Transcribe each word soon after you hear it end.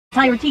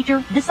Retired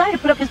teacher decided to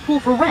put up his pool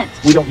for rent.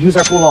 We don't use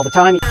our pool all the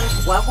time.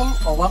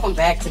 Welcome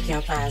back to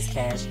Kim Finds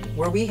Cash,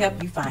 where we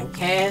help you find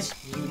cash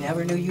you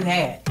never knew you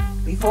had.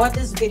 Before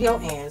this video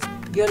ends,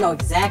 you'll know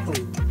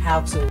exactly how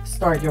to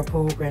start your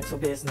pool rental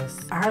business.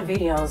 Our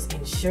videos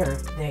ensure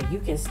that you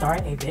can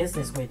start a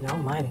business with no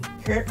money.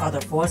 Here are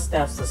the 4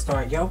 steps to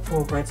start your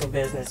pool rental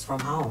business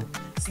from home.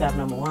 Step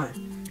number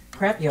 1,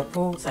 prep your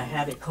pool to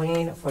have it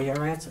clean for your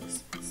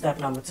renters. Step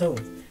number 2,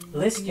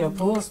 list your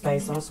pool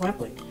space on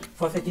Swimply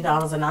for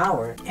 $50 an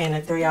hour and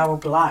a 3-hour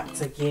block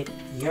to get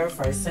your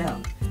first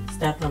sale.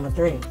 Step number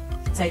 3,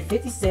 take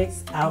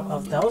 56 out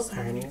of those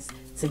earnings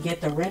to get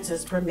the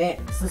renter's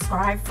permit.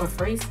 Subscribe for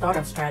free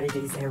startup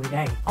strategies every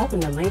day. Open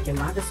the link in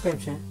my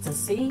description to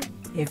see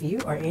if you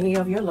or any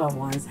of your loved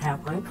ones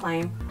have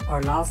unclaimed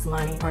or lost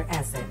money or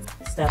assets.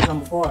 Step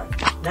number 4,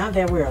 now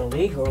that we're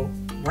legal,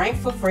 rank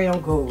for free on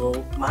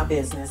Google My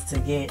Business to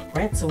get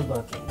rental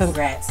bookings.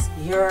 Congrats,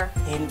 you're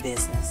in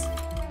business.